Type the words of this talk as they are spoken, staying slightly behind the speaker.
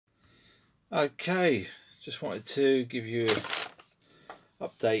Okay, just wanted to give you an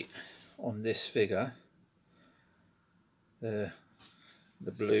update on this figure, the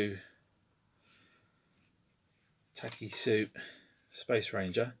blue tacky suit Space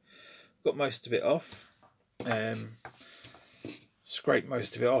Ranger. Got most of it off, scraped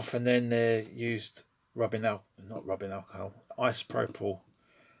most of it off, and then used isopropyl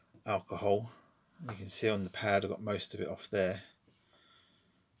alcohol. You can see on the pad I got most of it off there,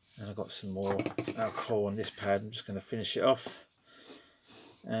 and I got some more alcohol on this pad. I'm just going to finish it off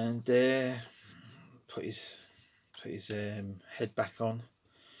and put his head back on.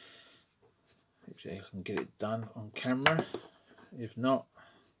 Hopefully I can get it done on camera. If not,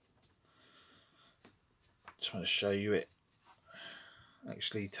 just want to show you it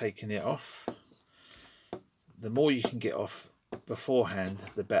actually taking it off. The more you can get off beforehand,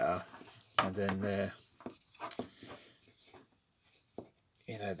 the better. And then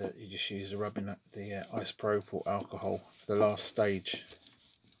you just use the isopropyl alcohol for the last stage.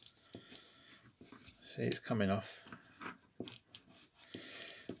 See, it's coming off.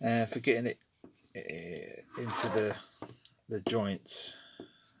 And for getting it into the joints.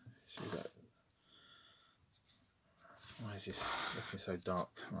 See that? Why is this looking so dark?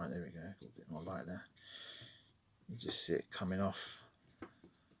 Right, there we go. Got a bit more light there. You just see it coming off.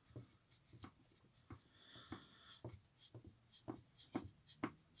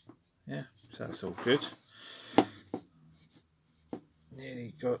 Yeah, so that's all good.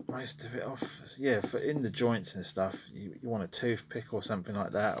 Nearly got most of it off. So yeah, for in the joints and stuff, you want a toothpick or something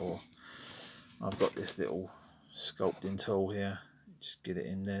like that, or I've got this little sculpting tool here. Just get it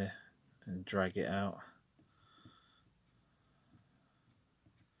in there and drag it out.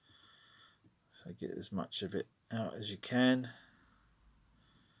 So get as much of it out as you can,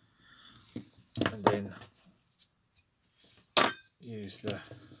 and then use the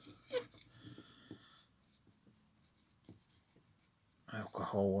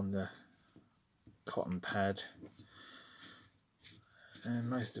alcohol on the cotton pad, and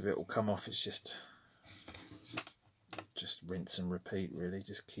most of it will come off. It's just rinse and repeat, really.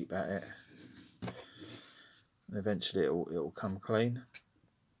 Just keep at it, and eventually it'll come clean.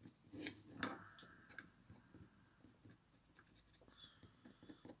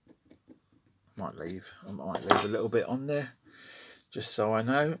 I might leave a little bit on there just so I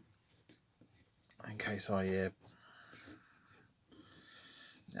know, in case I'll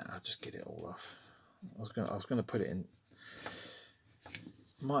just get it all off. I was gonna put it in,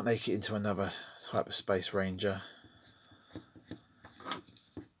 might make it into another type of Space Ranger.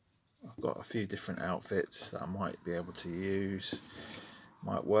 I've got a few different outfits that I might be able to use,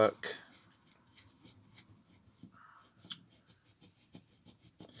 might work.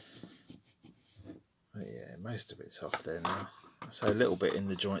 But yeah, most of it's off there now. So a little bit in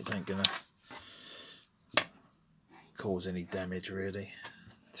the joints ain't gonna cause any damage really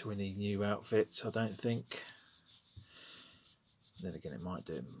to any new outfits, I don't think. Then again, it might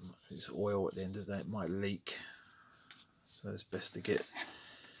do. If it's oil at the end of the day, it might leak. So it's best to get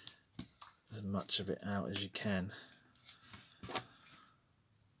as much of it out as you can.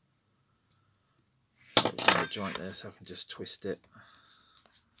 So it's in the joint there, so I can just twist it.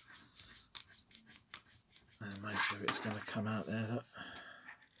 And most of it's going to come out there. Look.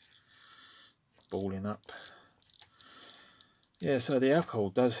 It's balling up. Yeah, so the alcohol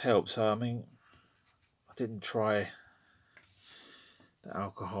does help. So I mean, I didn't try the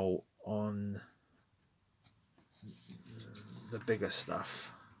alcohol on the bigger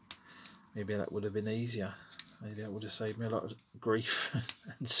stuff. Maybe that would have been easier. Maybe that would have saved me a lot of grief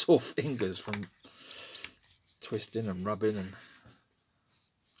and sore fingers from twisting and rubbing and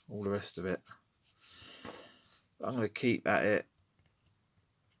all the rest of it. But I'm going to keep at it.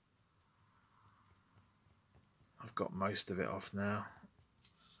 I've got most of it off now.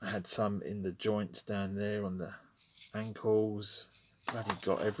 I had some in the joints down there on the ankles. Bloody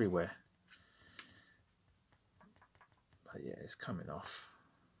got everywhere. But yeah, it's coming off.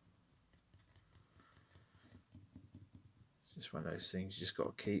 It's just one of those things you just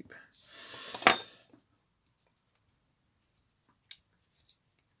got to keep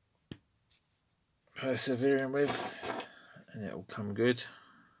persevering with, and it'll come good.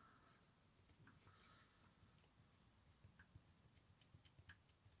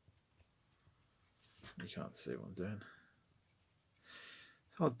 You can't see what I'm doing.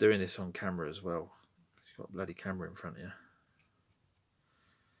 It's hard doing this on camera as well. You've got a bloody camera in front of you,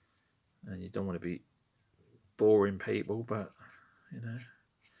 and you don't want to be boring people, but you know,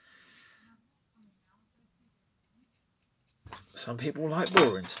 some people like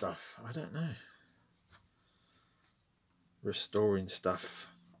boring stuff. I don't know. Restoring stuff.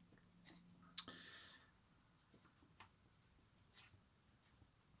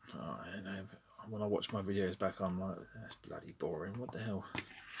 Oh, you know, when I watch my videos back, I'm like, that's bloody boring. What the hell?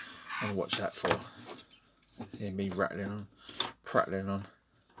 I want to watch that for? Hear me rattling on, prattling on,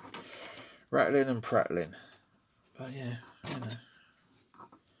 rattling and prattling. But yeah, you know,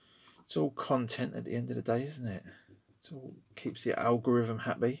 it's all content at the end of the day, isn't it? It's all keeps the algorithm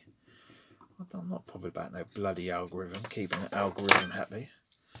happy. I'm not bothered about no bloody algorithm, keeping the algorithm happy.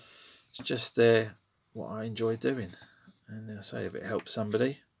 It's just what I enjoy doing. And I say, if it helps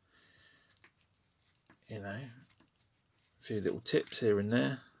somebody, you know, a few little tips here and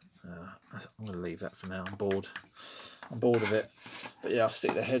there. I'm going to leave that for now. I'm bored of it. But yeah, I'll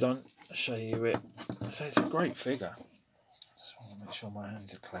stick the head on, I'll show you it. I say it's a great figure. Just want to make sure my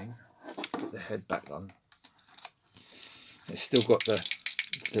hands are clean. Put the head back on. It's still got the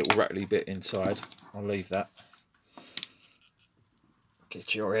little rattly bit inside. I'll leave that.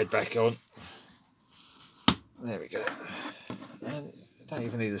 Get your head back on. There we go. And I don't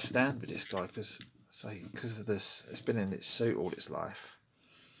even need a stand with this guy because of this, it's been in its suit all its life.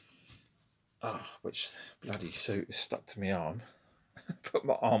 Oh, which bloody suit is stuck to my arm. Put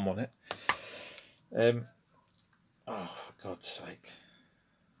my arm on it. Oh, for God's sake.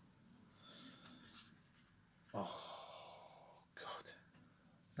 Oh, God.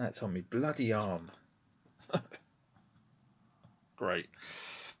 That's on my bloody arm. Great.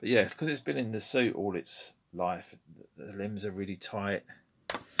 But yeah, because it's been in the suit all its life, the limbs are really tight.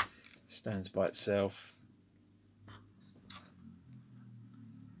 Stands by itself.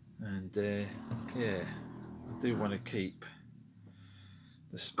 And yeah, I do want to keep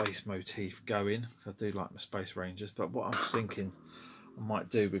the space motif going, because I do like my Space Rangers. But what I'm thinking I might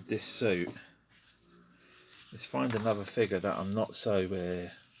do with this suit is find another figure that I'm not so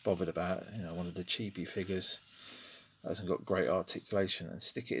bothered about, you know, one of the cheapy figures that hasn't got great articulation, and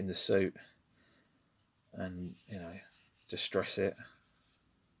stick it in the suit and, you know, distress it.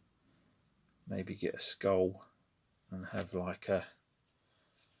 Maybe get a skull and have like a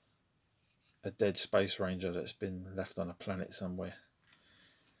dead Space Ranger that's been left on a planet somewhere.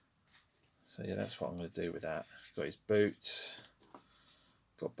 So yeah, that's what I'm going to do with that. Got his boots,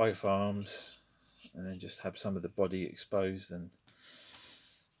 got both arms, and then just have some of the body exposed and,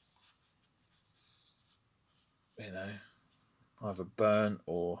 you know, either burnt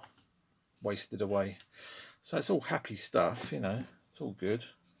or wasted away. So it's all happy stuff, you know, it's all good.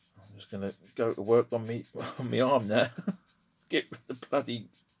 I'm just going to go to work on my arm now. Get the bloody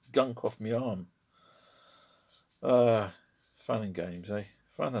gunk off my arm. Fun and games, eh?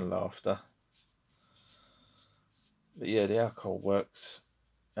 Fun and laughter. But yeah, the alcohol works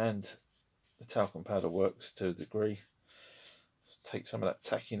and the talcum powder works to a degree. Let's take some of that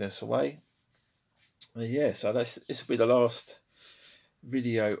tackiness away. And yeah, so this will be the last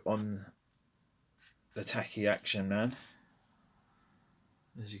video on the tacky Action Man.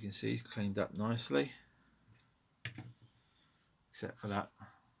 As you can see, it's cleaned up nicely, except for that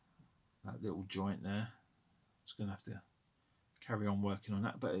little joint there. Just gonna have to carry on working on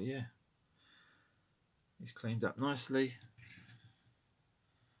that, but yeah, he's cleaned up nicely.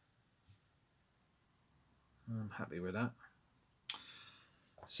 I'm happy with that.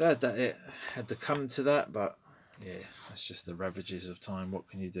 Sad that it had to come to that, but yeah, that's just the ravages of time. What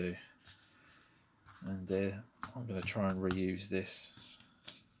can you do? And I'm going to try and reuse this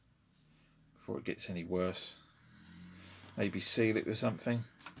before it gets any worse. Maybe seal it with something.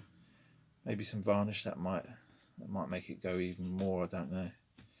 Maybe some varnish that might make it go even more. I don't know.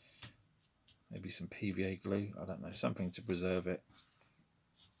 Maybe some PVA glue. I don't know, something to preserve it.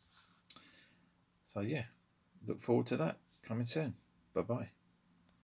 So yeah, look forward to that coming soon. Bye bye.